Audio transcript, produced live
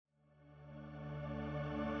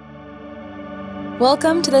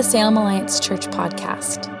Welcome to the Salem Alliance Church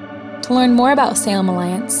podcast. To learn more about Salem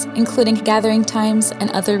Alliance, including gathering times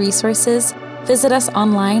and other resources, visit us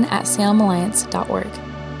online at salemalliance.org.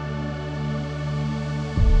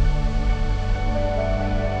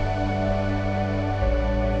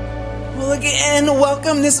 Well, again,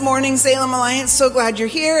 welcome this morning, Salem Alliance. So glad you're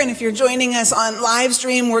here. And if you're joining us on live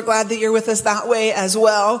stream, we're glad that you're with us that way as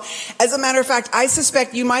well. As a matter of fact, I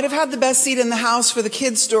suspect you might have had the best seat in the house for the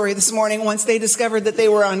kids' story this morning once they discovered that they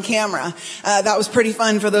were on camera. That was pretty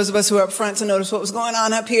fun for those of us who were up front to notice what was going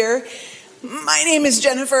on up here. My name is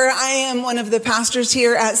Jennifer. I am one of the pastors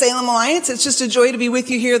here at Salem Alliance. It's just a joy to be with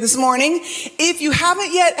you here this morning. If you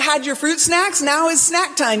haven't yet had your fruit snacks, now is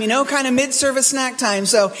snack time, kind of mid-service snack time.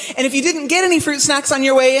 And if you didn't get any fruit snacks on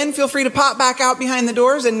your way in, feel free to pop back out behind the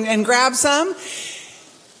doors and grab some.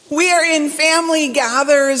 We are in Family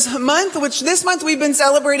Gathers Month, which this month we've been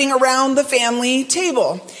celebrating around the family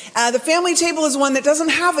table. The family table is one that doesn't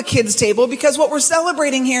have a kids table because what we're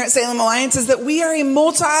celebrating here at Salem Alliance is that we are a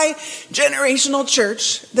multi-generational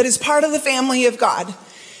church that is part of the family of God.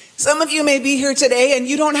 Some of you may be here today and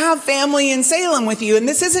you don't have family in Salem with you. And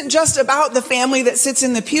this isn't just about the family that sits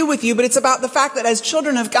in the pew with you, but it's about the fact that as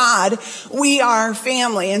children of God, we are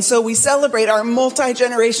family. And so we celebrate our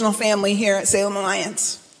multi-generational family here at Salem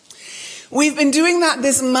Alliance. We've been doing that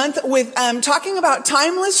this month with talking about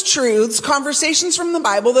timeless truths, conversations from the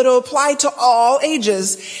Bible that will apply to all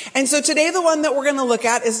ages. And so today the one that we're going to look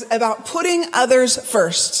at is about putting others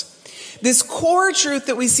first. This core truth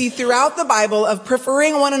that we see throughout the Bible of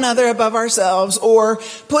preferring one another above ourselves or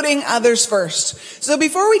putting others first. So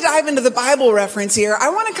before we dive into the Bible reference here,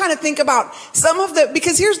 I want to kind of think about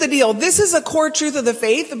because here's the deal. This is a core truth of the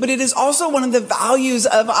faith, but it is also one of the values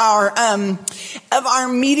of our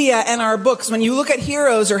media and our books. When you look at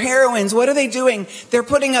heroes or heroines, what are they doing? They're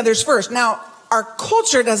putting others first. Now, our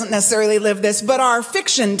culture doesn't necessarily live this, but our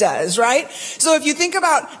fiction does, right? So if you think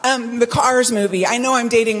about the Cars movie, I know I'm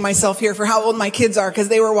dating myself here for how old my kids are because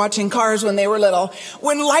they were watching Cars when they were little.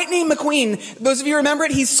 When Lightning McQueen, those of you remember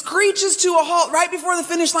it, he screeches to a halt right before the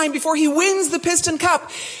finish line before he wins the Piston Cup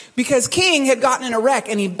because King had gotten in a wreck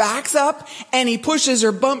and he backs up and he pushes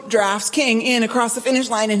or bump drafts King in across the finish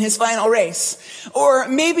line in his final race. Or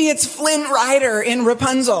maybe it's Flynn Rider in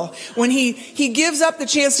Rapunzel when he gives up the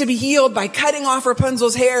chance to be healed by cutting off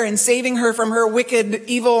Rapunzel's hair and saving her from her wicked,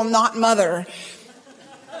 evil, not mother.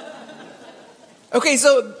 Okay,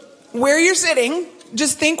 so where you're sitting,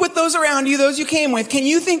 just think with those around you, those you came with. Can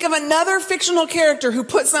you think of another fictional character who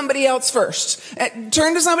put somebody else first?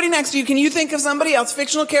 Turn to somebody next to you. Can you think of somebody else,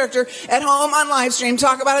 fictional character, at home on live stream?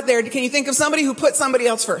 Talk about it there. Can you think of somebody who put somebody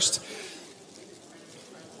else first?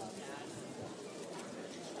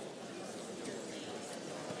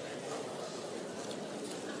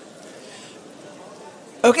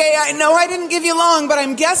 Okay, I know I didn't give you long, but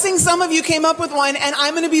I'm guessing some of you came up with one, and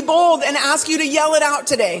I'm going to be bold and ask you to yell it out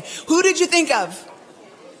today. Who did you think of?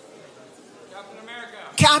 Captain America.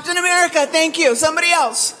 Captain America, thank you. Somebody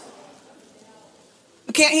else?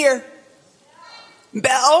 I can't hear.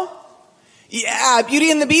 Belle? Yeah,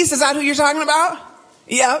 Beauty and the Beast, is that who you're talking about?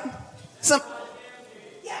 Yep.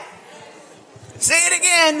 Say it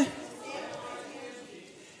again.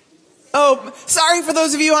 Oh, sorry for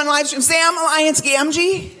those of you on live stream. Sam Alliance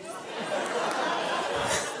Gamgee?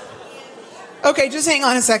 Okay, just hang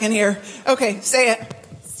on a second here. Okay, say it.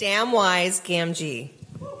 Samwise Gamgee.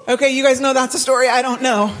 Okay, you guys know that's a story I don't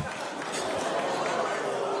know.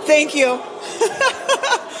 Thank you.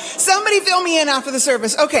 Somebody fill me in after the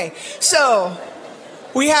service. Okay, so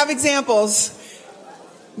we have examples.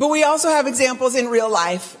 But we also have examples in real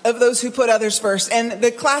life of those who put others first. And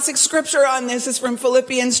the classic scripture on this is from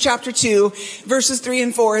Philippians chapter 2, verses 3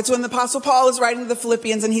 and 4. It's when the Apostle Paul is writing to the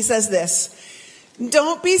Philippians and he says this: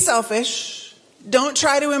 don't be selfish. Don't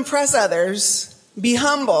try to impress others. Be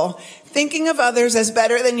humble, thinking of others as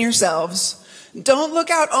better than yourselves. Don't look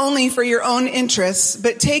out only for your own interests,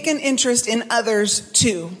 but take an interest in others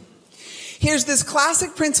too. Here's this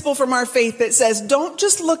classic principle from our faith that says, don't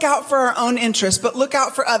just look out for our own interests, but look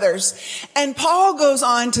out for others. And Paul goes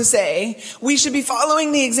on to say, we should be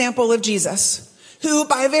following the example of Jesus, who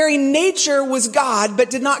by very nature was God, but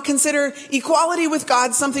did not consider equality with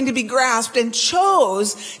God something to be grasped and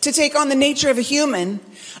chose to take on the nature of a human,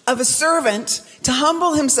 of a servant, to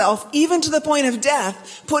humble himself, even to the point of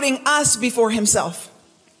death, putting us before himself.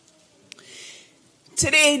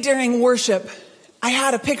 Today during worship, I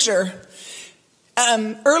had a picture.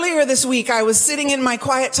 Earlier this week, I was sitting in my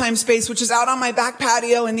quiet time space, which is out on my back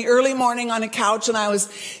patio in the early morning on a couch, and I was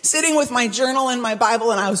sitting with my journal and my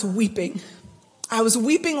Bible, and I was weeping. I was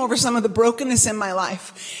weeping over some of the brokenness in my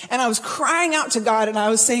life. And I was crying out to God, and I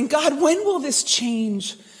was saying, God, when will this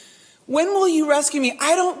change? When will you rescue me?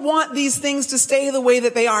 I don't want these things to stay the way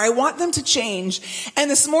that they are. I want them to change.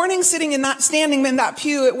 And this morning, standing in that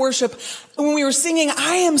pew at worship, when we were singing,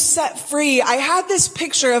 I am set free, I had this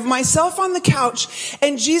picture of myself on the couch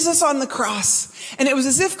and Jesus on the cross. And it was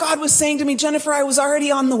as if God was saying to me, Jennifer, I was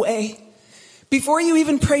already on the way. Before you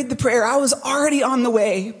even prayed the prayer, I was already on the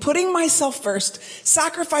way, putting myself first,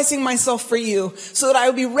 sacrificing myself for you so that I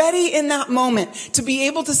would be ready in that moment to be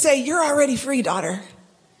able to say, you're already free, daughter.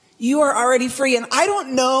 You are already free. And I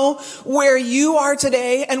don't know where you are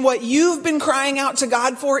today and what you've been crying out to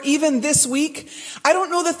God for even this week. I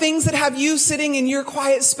don't know the things that have you sitting in your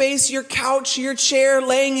quiet space, your couch, your chair,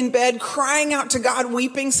 laying in bed, crying out to God,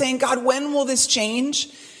 weeping, saying, God, when will this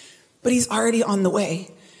change? But he's already on the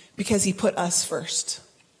way because he put us first.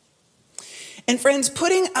 And friends,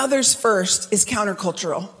 putting others first is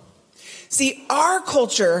countercultural. See, our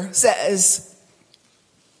culture says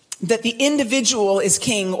that the individual is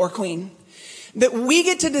king or queen, that we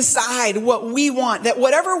get to decide what we want, that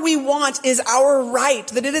whatever we want is our right,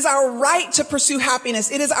 that it is our right to pursue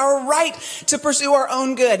happiness. It is our right to pursue our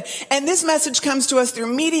own good. And this message comes to us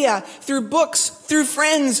through media, through books, through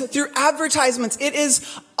friends, through advertisements. It is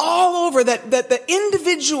all over that the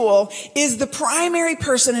individual is the primary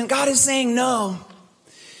person, and God is saying, no,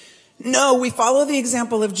 we follow the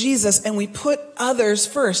example of Jesus and we put others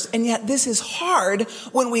first. And yet this is hard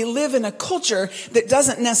when we live in a culture that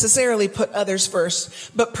doesn't necessarily put others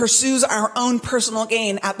first, but pursues our own personal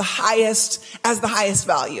gain as the highest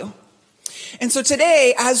value. And so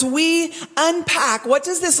today, as we unpack, what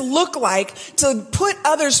does this look like to put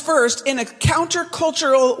others first in a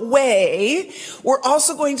countercultural way, we're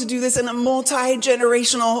also going to do this in a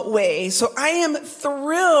multi-generational way. So I am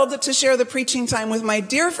thrilled to share the preaching time with my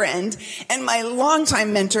dear friend and my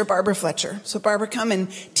longtime mentor, Barbara Fletcher. So Barbara, come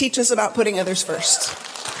and teach us about putting others first.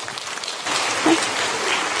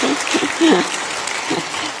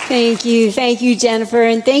 Thank you, Jennifer,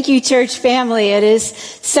 and thank you, church family. It is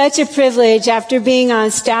such a privilege after being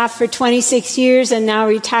on staff for 26 years and now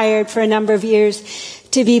retired for a number of years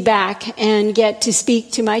to be back and get to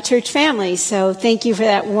speak to my church family. So thank you for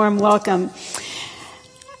that warm welcome.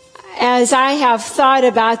 As I have thought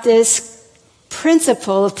about this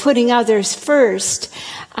principle of putting others first,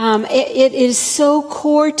 it is so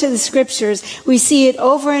core to the scriptures. We see it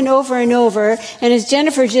over and over and over. And as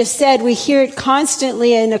Jennifer just said, we hear it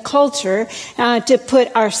constantly in a culture to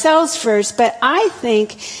put ourselves first. But I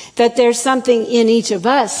think that there's something in each of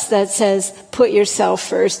us that says, put yourself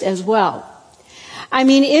first as well. I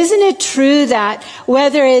mean, isn't it true that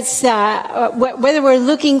whether we're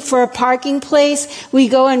looking for a parking place, we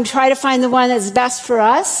go and try to find the one that's best for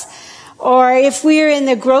us? Or if we're in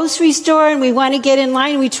the grocery store and we want to get in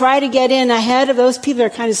line, we try to get in ahead of those people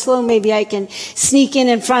that are kind of slow. Maybe I can sneak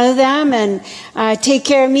in front of them and take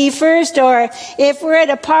care of me first. Or if we're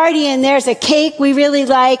at a party and there's a cake we really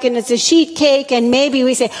like and it's a sheet cake, and maybe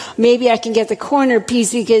we say, maybe I can get the corner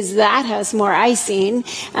piece because that has more icing,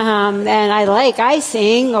 and I like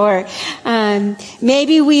icing. Or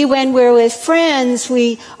maybe when we're with friends,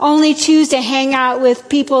 we only choose to hang out with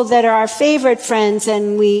people that are our favorite friends,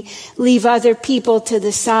 and we leave other people to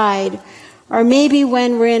the side. Or maybe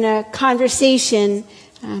when we're in a conversation,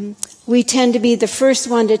 we tend to be the first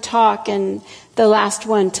one to talk and the last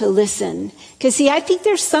one to listen. Because see, I think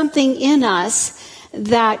there's something in us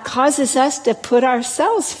that causes us to put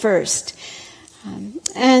ourselves first.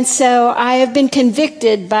 And so I have been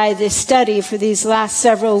convicted by this study for these last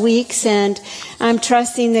several weeks, and I'm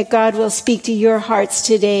trusting that God will speak to your hearts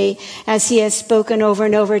today as he has spoken over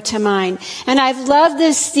and over to mine. And I've loved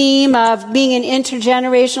this theme of being an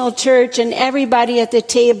intergenerational church and everybody at the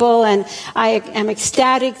table, and I am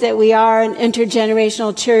ecstatic that we are an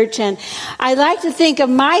intergenerational church. And I like to think of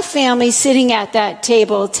my family sitting at that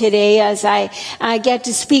table today as I get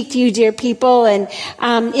to speak to you, dear people. And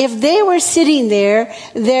if they were sitting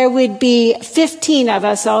there would be 15 of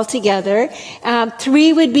us all together.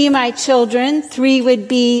 3 would be my children, 3 would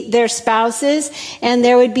be their spouses, and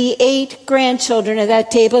there would be 8 grandchildren at that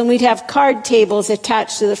table, and we'd have card tables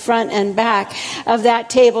attached to the front and back of that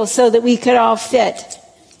table so that we could all fit.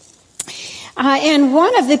 And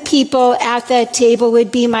one of the people at that table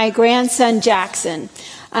would be my grandson, Jackson.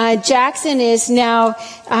 Jackson is now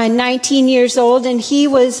 19 years old, and he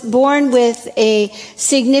was born with a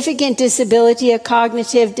significant disability, a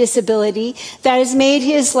cognitive disability, that has made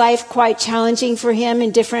his life quite challenging for him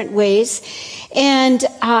in different ways. And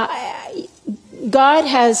God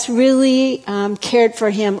has really cared for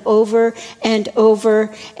him over and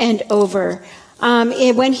over and over.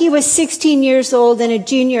 When he was 16 years old and a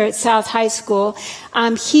junior at South High School,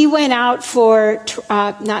 he went out for,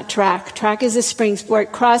 not track. Track is a spring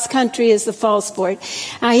sport. Cross country is the fall sport.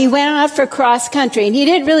 He went out for cross country, and he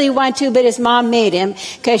didn't really want to, but his mom made him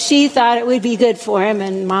because she thought it would be good for him,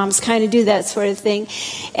 and moms kind of do that sort of thing.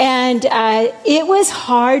 And it was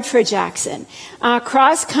hard for Jackson.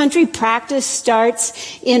 Cross country practice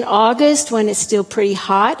starts in August when it's still pretty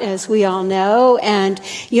hot, as we all know, and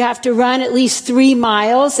you have to run at least 3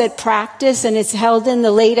 miles at practice, and it's held in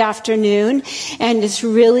the late afternoon, and it's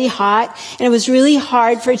really hot, and it was really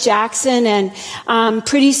hard for Jackson, and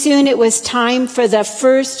pretty soon it was time for the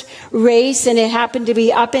first race, and it happened to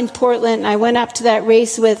be up in Portland, and I went up to that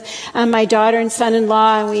race with my daughter and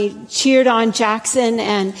son-in-law, and we cheered on Jackson,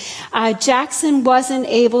 and Jackson wasn't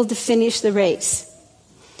able to finish the race.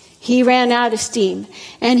 He ran out of steam,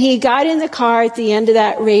 and he got in the car at the end of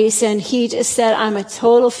that race, and he just said, I'm a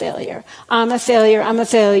total failure. I'm a failure. I'm a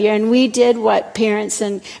failure. And we did what parents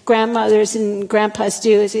and grandmothers and grandpas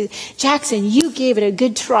do. Is Jackson, you gave it a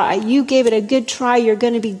good try. You gave it a good try. You're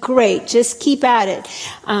going to be great. Just keep at it.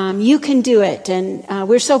 You can do it, and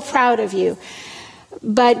we're so proud of you.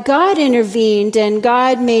 But God intervened, and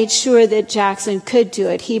God made sure that Jackson could do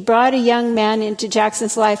it. He brought a young man into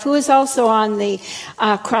Jackson's life who was also on the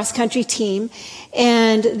cross-country team.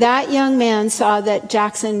 And that young man saw that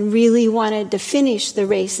Jackson really wanted to finish the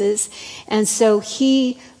races. And so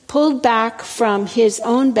he pulled back from his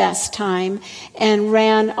own best time and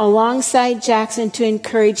ran alongside Jackson to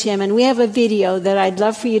encourage him. And we have a video that I'd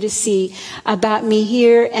love for you to see about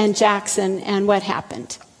Mihir and Jackson and what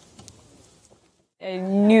happened. I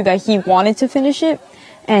knew that he wanted to finish it,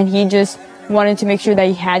 and he just wanted to make sure that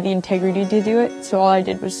he had the integrity to do it. So all I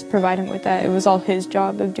did was provide him with that. It was all his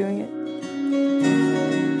job of doing it.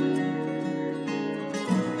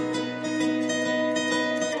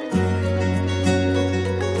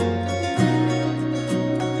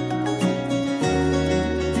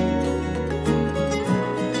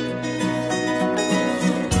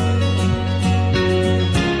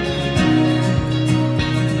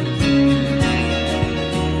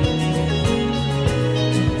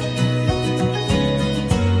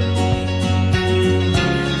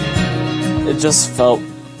 It just felt,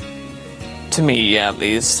 to me at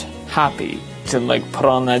least, happy to put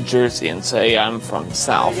on that jersey and say I'm from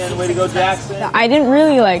South. Again, way to go, Jackson. I didn't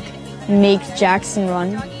really make Jackson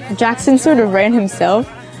run. Jackson sort of ran himself.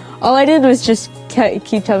 All I did was just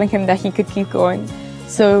keep telling him that he could keep going.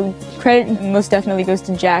 So credit most definitely goes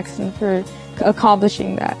to Jackson for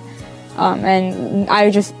accomplishing that. And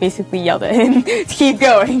I just basically yelled at him to keep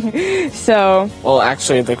going. So, well,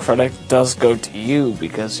 actually, the credit does go to you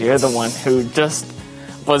because you're the one who just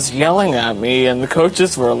was yelling at me, and the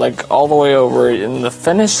coaches were all the way over in the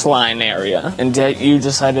finish line area, and yet you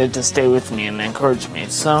decided to stay with me and encourage me.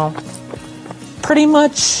 So, pretty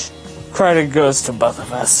much, credit goes to both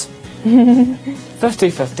of us.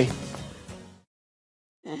 50-50.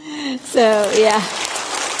 So, yeah.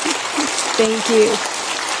 Thank you.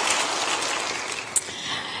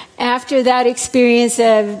 After that experience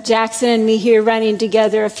of Jackson and Mihir running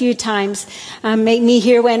together a few times,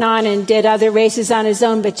 Mihir went on and did other races on his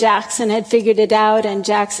own, but Jackson had figured it out, and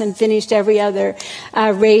Jackson finished every other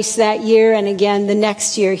race that year, and again the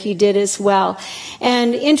next year he did as well.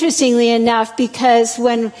 And interestingly enough, because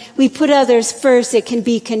when we put others first, it can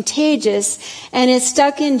be contagious, and it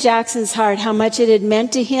stuck in Jackson's heart how much it had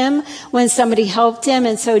meant to him when somebody helped him,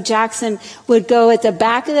 and so Jackson would go at the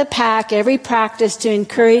back of the pack every practice to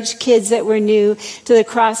encourage kids that were new to the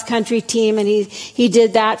cross-country team, and he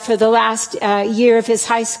did that for the last year of his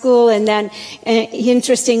high school, and then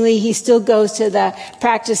interestingly he still goes to the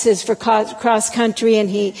practices for cross-country, and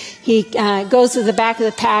he goes to the back of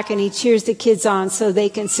the pack and he cheers the kids on so they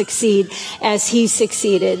can succeed as he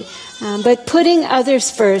succeeded. But putting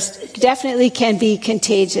others first definitely can be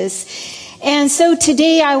contagious. And so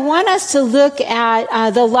today I want us to look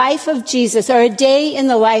at the life of Jesus, or a day in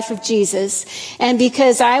the life of Jesus. And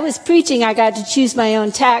because I was preaching, I got to choose my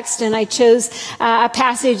own text, and I chose a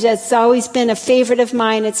passage that's always been a favorite of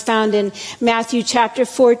mine. It's found in Matthew chapter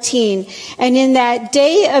 14. And in that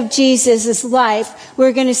day of Jesus' life,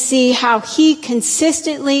 we're going to see how he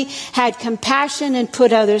consistently had compassion and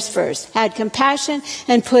put others first. Had compassion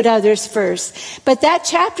and put others first. But that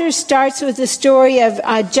chapter starts with the story of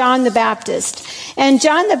John the Baptist. Baptist. And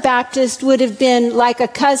John the Baptist would have been like a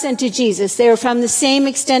cousin to Jesus. They were from the same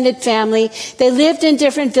extended family. They lived in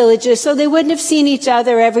different villages, so they wouldn't have seen each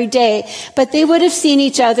other every day, but they would have seen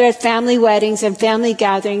each other at family weddings and family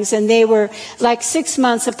gatherings, and they were like 6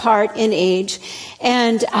 months apart in age.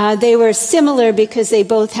 And they were similar because they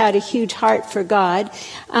both had a huge heart for God.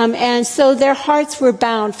 And so their hearts were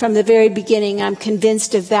bound from the very beginning. I'm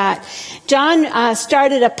convinced of that. John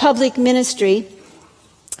started a public ministry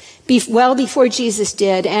well before Jesus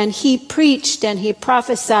did, and he preached and he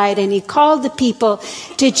prophesied and he called the people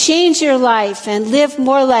to change their life and live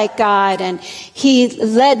more like God, and he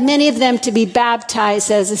led many of them to be baptized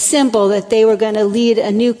as a symbol that they were going to lead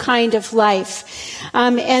a new kind of life.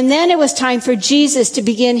 And then it was time for Jesus to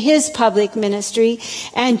begin his public ministry,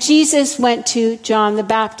 and Jesus went to John the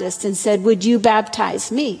Baptist and said, "Would you baptize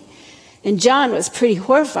me?" And John was pretty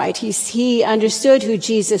horrified. He understood who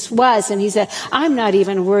Jesus was, and he said, "I'm not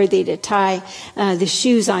even worthy to tie the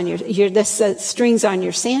shoes on the strings on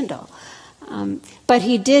your sandal." But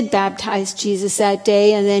he did baptize Jesus that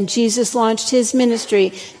day, and then Jesus launched his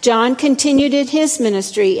ministry. John continued in his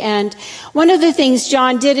ministry, and one of the things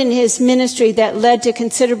John did in his ministry that led to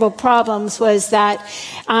considerable problems was that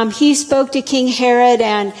he spoke to King Herod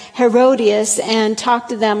and Herodias and talked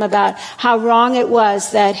to them about how wrong it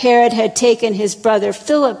was that Herod had taken his brother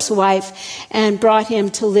Philip's wife and brought him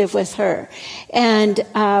to live with her. And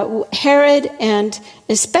Herod and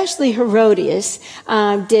especially Herodias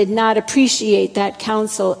did not appreciate that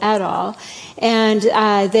counsel at all. And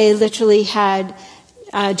they literally had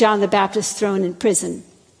John the Baptist thrown in prison.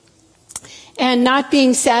 And not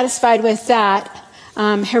being satisfied with that,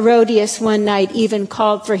 Herodias one night even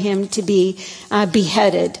called for him to be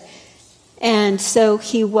beheaded. And so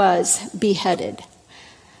he was beheaded.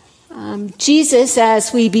 Jesus,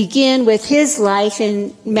 as we begin with his life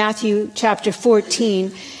in Matthew chapter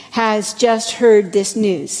 14, has just heard this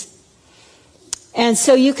news. And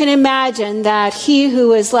so you can imagine that he who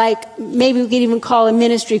was like, maybe we could even call a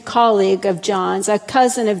ministry colleague of John's, a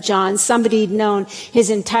cousin of John's, somebody he'd known his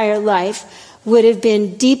entire life, would have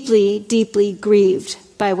been deeply, deeply grieved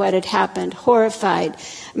by what had happened, horrified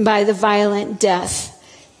by the violent death.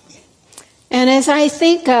 And as I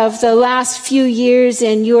think of the last few years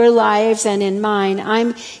in your lives and in mine,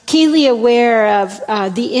 I'm keenly aware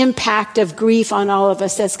of the impact of grief on all of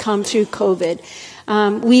us that's come through COVID.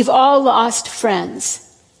 We've all lost friends.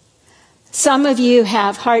 Some of you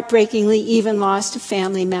have heartbreakingly even lost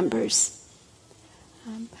family members.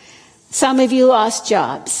 Some of you lost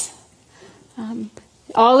jobs.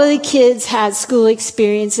 All of the kids had school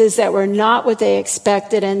experiences that were not what they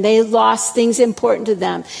expected, and they lost things important to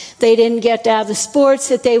them. They didn't get to have the sports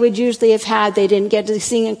that they would usually have had. They didn't get to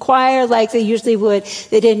sing in choir like they usually would.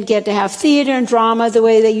 They didn't get to have theater and drama the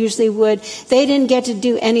way they usually would. They didn't get to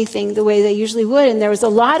do anything the way they usually would. And there was a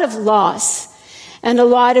lot of loss and a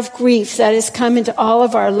lot of grief that has come into all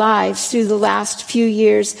of our lives through the last few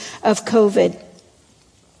years of COVID.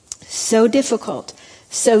 So difficult,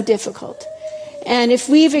 so difficult. And if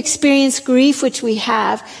we've experienced grief, which we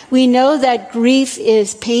have, we know that grief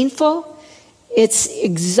is painful. It's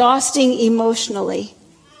exhausting emotionally,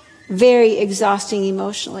 very exhausting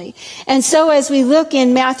emotionally. And so as we look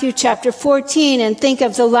in Matthew chapter 14 and think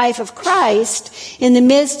of the life of Christ in the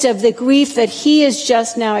midst of the grief that he is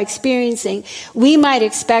just now experiencing, we might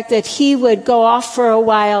expect that he would go off for a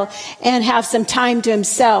while and have some time to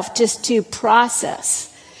himself just to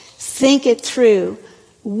process, think it through,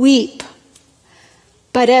 weep.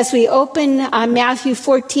 But as we open Matthew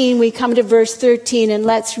 14, we come to verse 13, and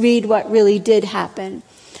let's read what really did happen.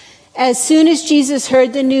 As soon as Jesus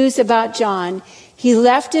heard the news about John, he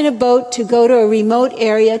left in a boat to go to a remote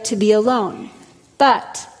area to be alone.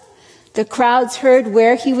 But the crowds heard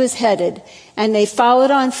where he was headed, and they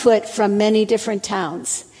followed on foot from many different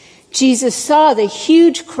towns. Jesus saw the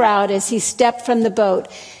huge crowd as he stepped from the boat,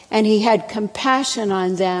 and he had compassion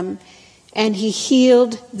on them, and he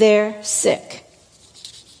healed their sick.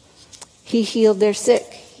 He healed their sick.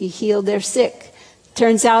 He healed their sick.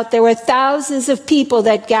 Turns out there were thousands of people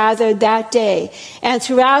that gathered that day. And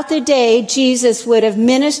throughout the day, Jesus would have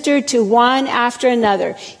ministered to one after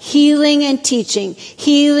another, healing and teaching,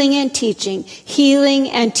 healing and teaching, healing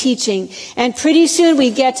and teaching. And pretty soon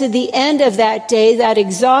we get to the end of that day, that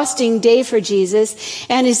exhausting day for Jesus,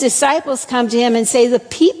 and his disciples come to him and say, the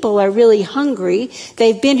people are really hungry.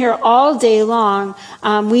 They've been here all day long.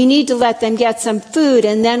 We need to let them get some food.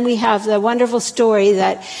 And then we have the wonderful story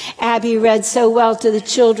that Abby read so well to the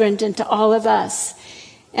children and to all of us.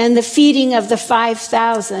 and the feeding of the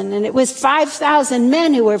 5,000. And it was 5,000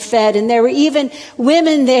 men who were fed, and there were even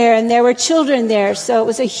women there, and there were children there. So it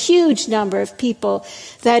was a huge number of people.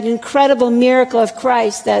 That incredible miracle of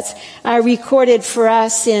Christ that's recorded for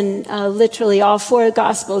us in literally all four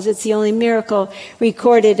Gospels. It's the only miracle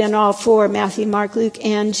recorded in all four, Matthew, Mark, Luke,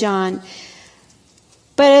 and John.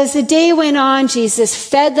 But as the day went on, Jesus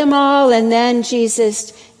fed them all, and then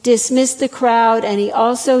Jesus dismissed the crowd, and he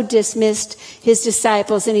also dismissed his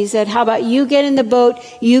disciples. And he said, how about you get in the boat,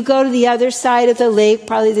 you go to the other side of the lake,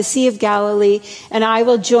 probably the Sea of Galilee, and I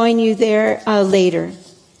will join you there later.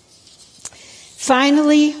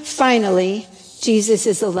 Finally, Jesus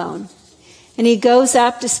is alone. And he goes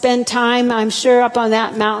up to spend time, I'm sure, up on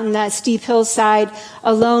that mountain, that steep hillside,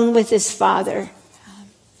 alone with his Father.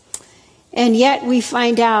 And yet we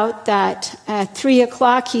find out that at 3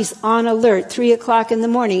 o'clock he's on alert. 3 o'clock in the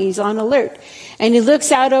morning he's on alert. And he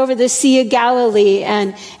looks out over the Sea of Galilee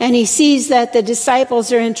and he sees that the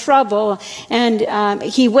disciples are in trouble. And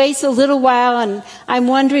he waits a little while, and I'm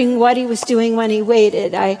wondering what he was doing when he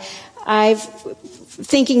waited. I've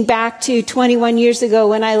thinking back to 21 years ago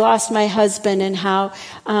when I lost my husband and how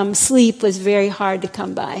sleep was very hard to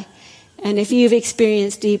come by. And if you've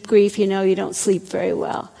experienced deep grief, you know you don't sleep very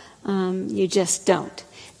well. You just don't.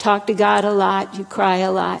 Talk to God a lot, you cry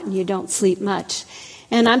a lot, and you don't sleep much.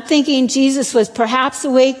 And I'm thinking Jesus was perhaps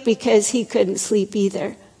awake because he couldn't sleep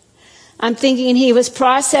either. I'm thinking he was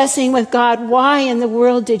processing with God, why in the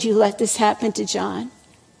world did you let this happen to John?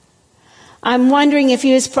 I'm wondering if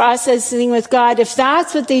he was processing with God, if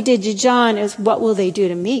that's what they did to John, is what will they do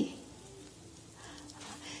to me?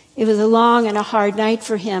 It was a long and a hard night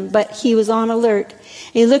for him, but he was on alert.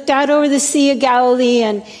 He looked out over the Sea of Galilee,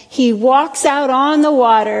 and he walks out on the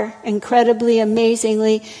water, incredibly,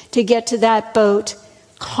 amazingly, to get to that boat,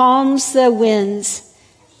 calms the winds,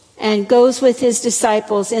 and goes with his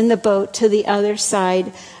disciples in the boat to the other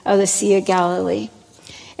side of the Sea of Galilee.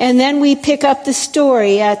 And then we pick up the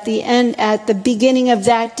story at the beginning of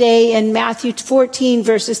that day in Matthew 14,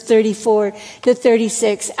 verses 34 to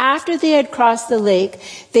 36. After they had crossed the lake,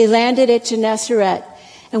 they landed at Gennesaret.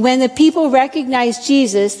 And when the people recognized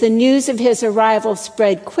Jesus, the news of his arrival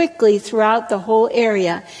spread quickly throughout the whole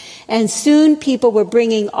area. And soon people were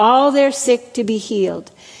bringing all their sick to be healed.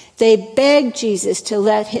 They begged Jesus to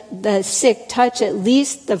let the sick touch at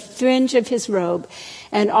least the fringe of his robe.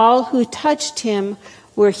 And all who touched him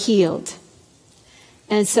were healed.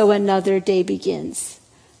 And so another day begins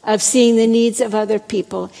of seeing the needs of other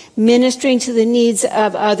people, ministering to the needs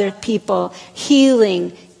of other people,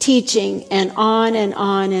 healing, teaching, and on and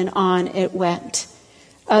on and on it went.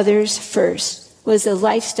 Others first was a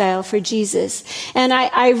lifestyle for Jesus. And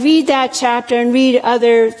I read that chapter and read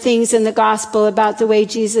other things in the gospel about the way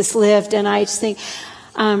Jesus lived, and I just think,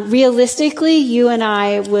 realistically, you and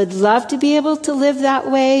I would love to be able to live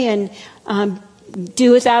that way and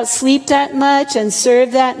do without sleep that much and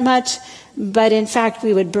serve that much, but in fact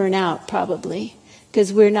we would burn out probably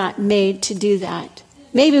because we're not made to do that.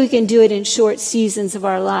 Maybe we can do it in short seasons of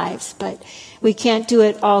our lives, but we can't do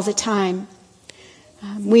it all the time.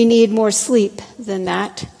 We need more sleep than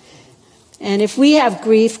that. And if we have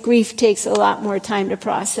grief takes a lot more time to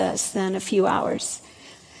process than a few hours.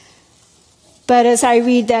 But as I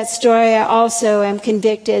read that story, I also am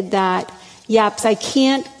convicted that Yaps, I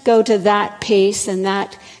can't go to that pace and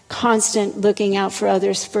that constant looking out for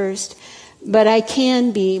others first, but I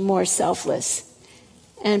can be more selfless.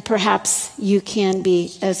 And perhaps you can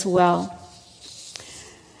be as well.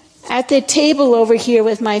 At the table over here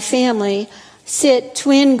with my family sit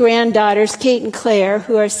twin granddaughters, Kate and Claire,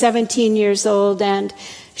 who are 17 years old and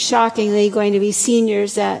shockingly going to be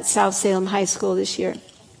seniors at South Salem High School this year.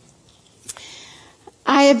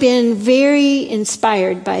 I have been very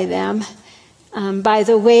inspired by them. By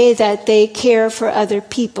the way that they care for other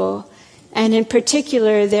people, and in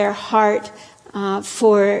particular their heart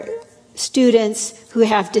for students who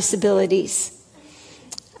have disabilities.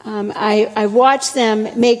 I watch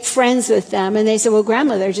them make friends with them, and they say, well,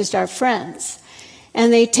 Grandma, they're just our friends.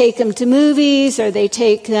 And they take them to movies, or they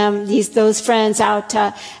take them, those friends out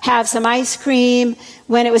to have some ice cream.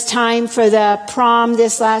 When it was time for the prom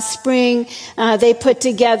this last spring, they put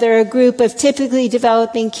together a group of typically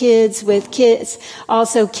developing kids with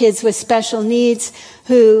special needs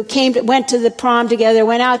who went to the prom together,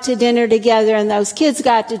 went out to dinner together, and those kids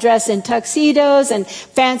got to dress in tuxedos and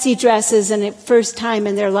fancy dresses, and the first time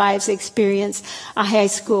in their lives experience a high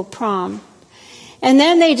school prom. And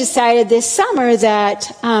then they decided this summer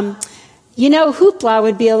that, hoopla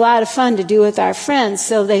would be a lot of fun to do with our friends.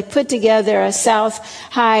 So they put together a South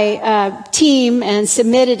High team and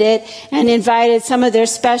submitted it and invited some of their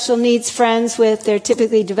special needs friends with their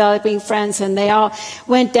typically developing friends. And they all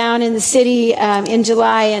went down in the city in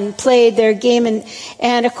July and played their game.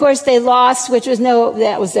 And of course they lost,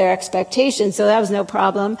 that was their expectation. So that was no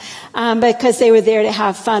problem. Because they were there to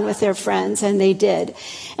have fun with their friends, and they did.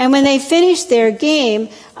 And when they finished their game,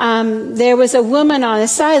 there was a woman on the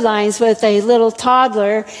sidelines with a little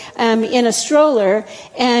toddler in a stroller,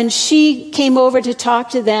 and she came over to talk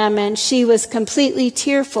to them, and she was completely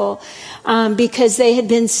tearful because they had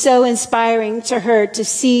been so inspiring to her to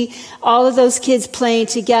see all of those kids playing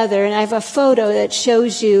together. And I have a photo that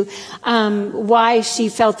shows you why she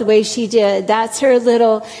felt the way she did. That's her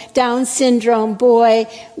little Down syndrome boy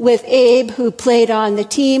with Abe, who played on the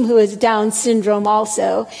team, who is Down syndrome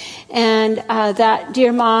also. And that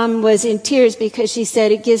dear mom was in tears because she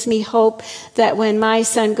said, it gives me hope that when my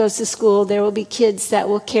son goes to school, there will be kids that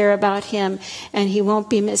will care about him, and he won't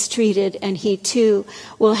be mistreated, and he too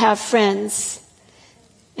will have friends.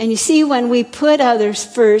 And you see, when we put others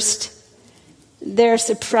first, there are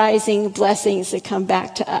surprising blessings that come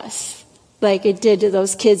back to us, like it did to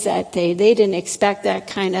those kids that day. They didn't expect that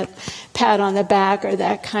kind of pat on the back or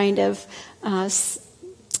that kind of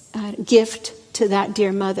gift to that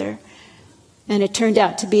dear mother. And it turned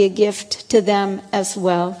out to be a gift to them as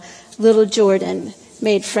well. Little Jordan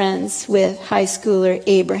made friends with high schooler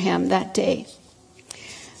Abraham that day.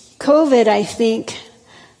 COVID, I think,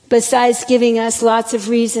 besides giving us lots of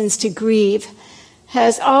reasons to grieve,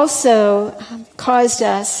 has also caused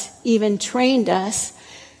us, even trained us,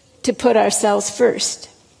 to put ourselves first,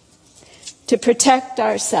 to protect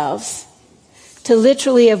ourselves, to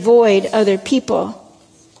literally avoid other people.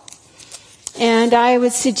 And I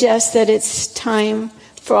would suggest that it's time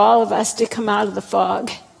for all of us to come out of the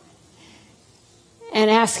fog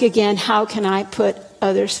and ask again, how can I put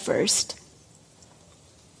others first?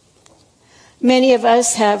 Many of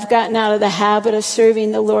us have gotten out of the habit of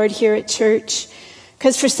serving the Lord here at church,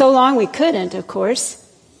 because for so long we couldn't, of course.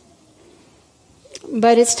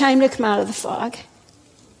 But it's time to come out of the fog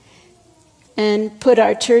and put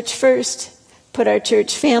our church first, put our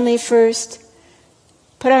church family first,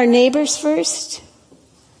 put our neighbors first,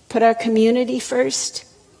 put our community first,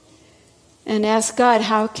 and ask God,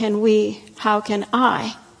 how can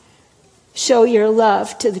I show your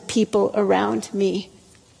love to the people around me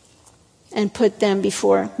and put them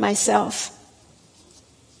before myself?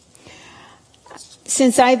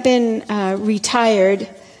 Since I've been retired,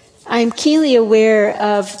 I'm keenly aware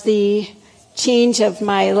of the change of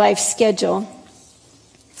my life schedule.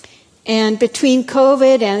 And between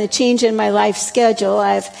COVID and the change in my life schedule,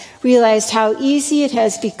 I've realized how easy it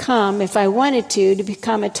has become, if I wanted to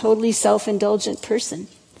become a totally self-indulgent person.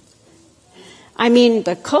 I mean,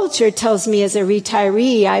 the culture tells me as a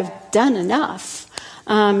retiree, I've done enough.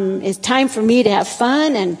 It's time for me to have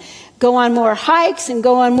fun and go on more hikes and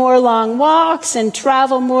go on more long walks and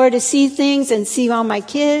travel more to see things and see all my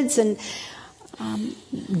kids and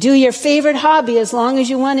do your favorite hobby as long as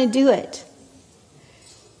you want to do it.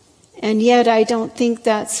 And yet I don't think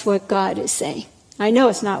that's what God is saying. I know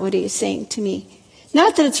it's not what he is saying to me.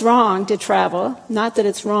 Not that it's wrong to travel, not that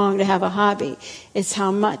it's wrong to have a hobby. It's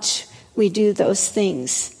how much we do those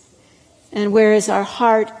things. And where is our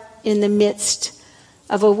heart in the midst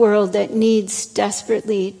of a world that needs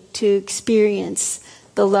desperately to experience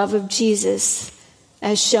the love of Jesus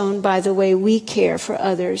as shown by the way we care for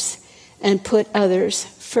others and put others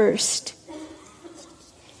first?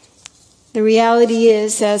 The reality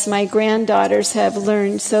is, as my granddaughters have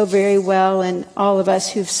learned so very well, and all of us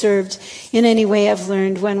who've served in any way have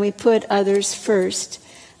learned, when we put others first,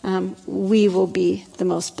 we will be the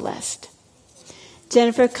most blessed.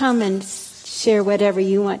 Jennifer, come and share whatever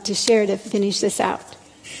you want to share to finish this out.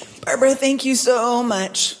 Barbara, thank you so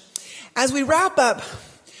much. As we wrap up,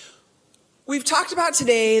 we've talked about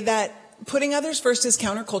today that putting others first is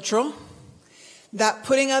countercultural, that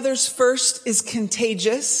putting others first is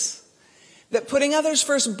contagious, that putting others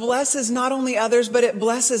first blesses not only others, but it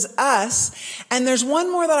blesses us. And there's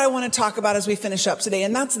one more that I want to talk about as we finish up today,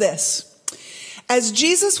 and that's this. As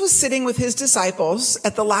Jesus was sitting with his disciples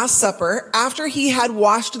at the Last Supper, after he had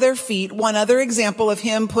washed their feet, one other example of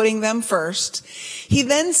him putting them first, he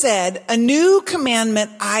then said, "A new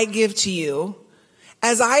commandment I give to you.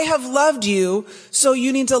 As I have loved you, so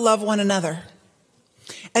you need to love one another."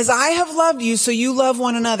 As I have loved you, so you love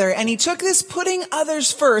one another. And he took this putting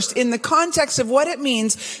others first in the context of what it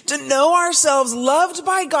means to know ourselves loved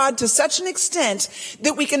by God to such an extent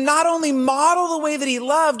that we can not only model the way that he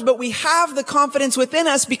loved, but we have the confidence within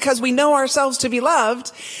us because we know ourselves to be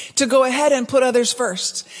loved, to go ahead and put others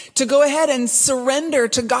first, to go ahead and surrender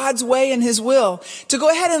to God's way and his will, to go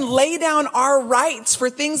ahead and lay down our rights for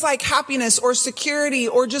things like happiness or security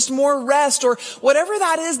or just more rest or whatever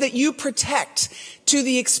that is that you protect, to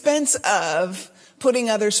the expense of putting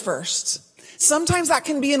others first. Sometimes that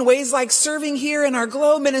can be in ways like serving here in our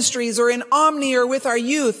Glow ministries or in Omni or with our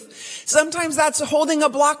youth. Sometimes that's holding a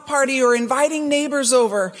block party or inviting neighbors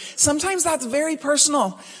over. Sometimes that's very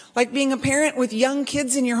personal, like being a parent with young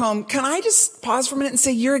kids in your home. Can I just pause for a minute and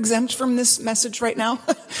say you're exempt from this message right now?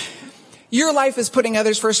 Your life is putting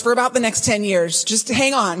others first for about the next 10 years. Just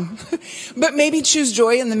hang on. But maybe choose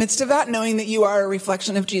joy in the midst of that, knowing that you are a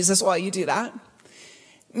reflection of Jesus while you do that.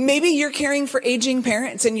 Maybe you're caring for aging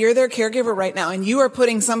parents and you're their caregiver right now and you are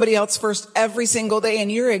putting somebody else first every single day and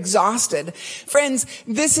you're exhausted. Friends,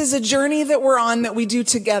 this is a journey that we're on that we do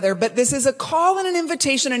together, but this is a call and an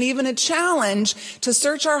invitation and even a challenge to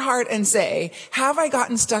search our heart and say, have I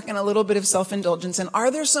gotten stuck in a little bit of self-indulgence? And are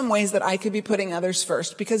there some ways that I could be putting others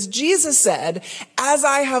first? Because Jesus said, as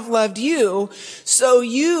I have loved you, so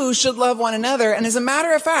you should love one another. And as a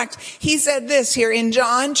matter of fact, he said this here in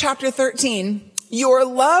John chapter 13, your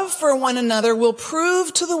love for one another will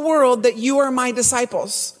prove to the world that you are my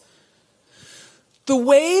disciples. The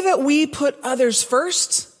way that we put others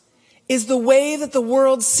first is the way that the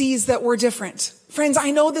world sees that we're different. Friends,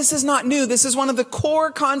 I know this is not new. This is one of the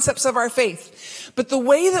core concepts of our faith. But the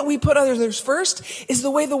way that we put others first is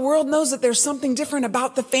the way the world knows that there's something different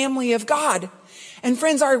about the family of God. And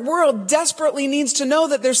friends, our world desperately needs to know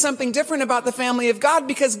that there's something different about the family of God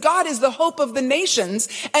because God is the hope of the nations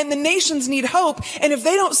and the nations need hope. And if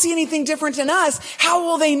they don't see anything different in us, how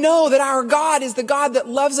will they know that our God is the God that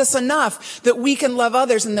loves us enough that we can love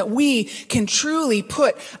others and that we can truly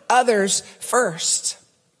put others first?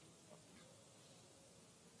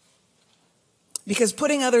 Because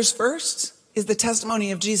putting others first is the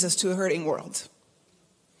testimony of Jesus to a hurting world.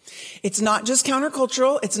 It's not just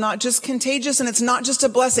countercultural, it's not just contagious, and it's not just a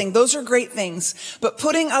blessing. Those are great things. But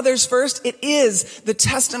putting others first, it is the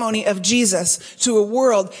testimony of Jesus to a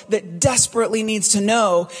world that desperately needs to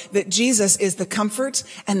know that Jesus is the comfort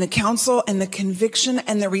and the counsel and the conviction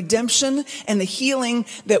and the redemption and the healing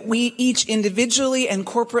that we each individually and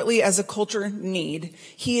corporately as a culture need.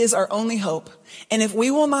 He is our only hope. And if we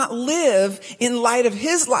will not live in light of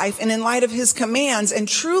his life and in light of his commands and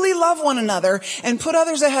truly love one another and put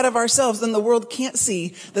others ahead of ourselves, then the world can't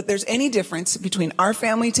see that there's any difference between our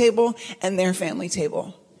family table and their family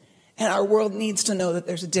table. And our world needs to know that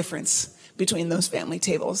there's a difference between those family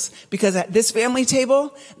tables. Because at this family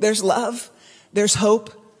table, there's love, there's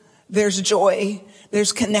hope, there's joy,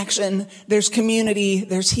 there's connection, there's community,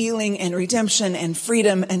 there's healing and redemption and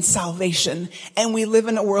freedom and salvation. And we live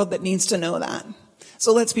in a world that needs to know that.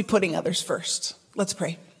 So let's be putting others first. Let's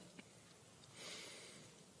pray.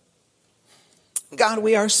 God,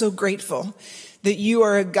 we are so grateful that you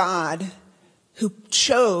are a God who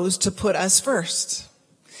chose to put us first.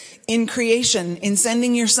 In creation, in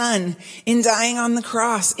sending your son, in dying on the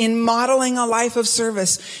cross, in modeling a life of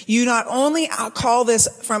service. You not only call this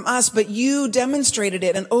from us, but you demonstrated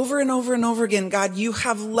it. And over and over and over again, God, you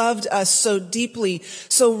have loved us so deeply,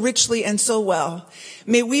 so richly, and so well.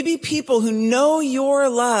 May we be people who know your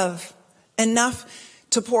love enough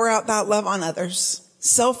to pour out that love on others,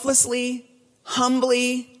 selflessly,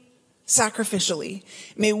 humbly, sacrificially.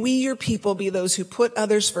 May we, your people, be those who put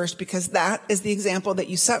others first because that is the example that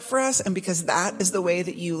you set for us and because that is the way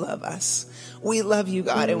that you love us. We love you,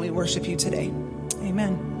 God, and we worship you today.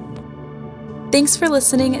 Amen. Thanks for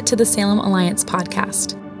listening to the Salem Alliance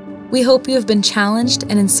podcast. We hope you have been challenged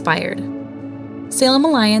and inspired. Salem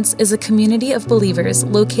Alliance is a community of believers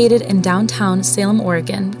located in downtown Salem,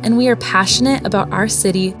 Oregon, and we are passionate about our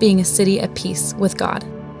city being a city at peace with God.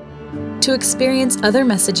 To experience other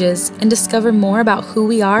messages and discover more about who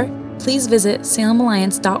we are, please visit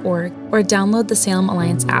salemalliance.org or download the Salem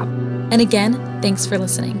Alliance app. And again, thanks for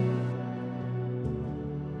listening.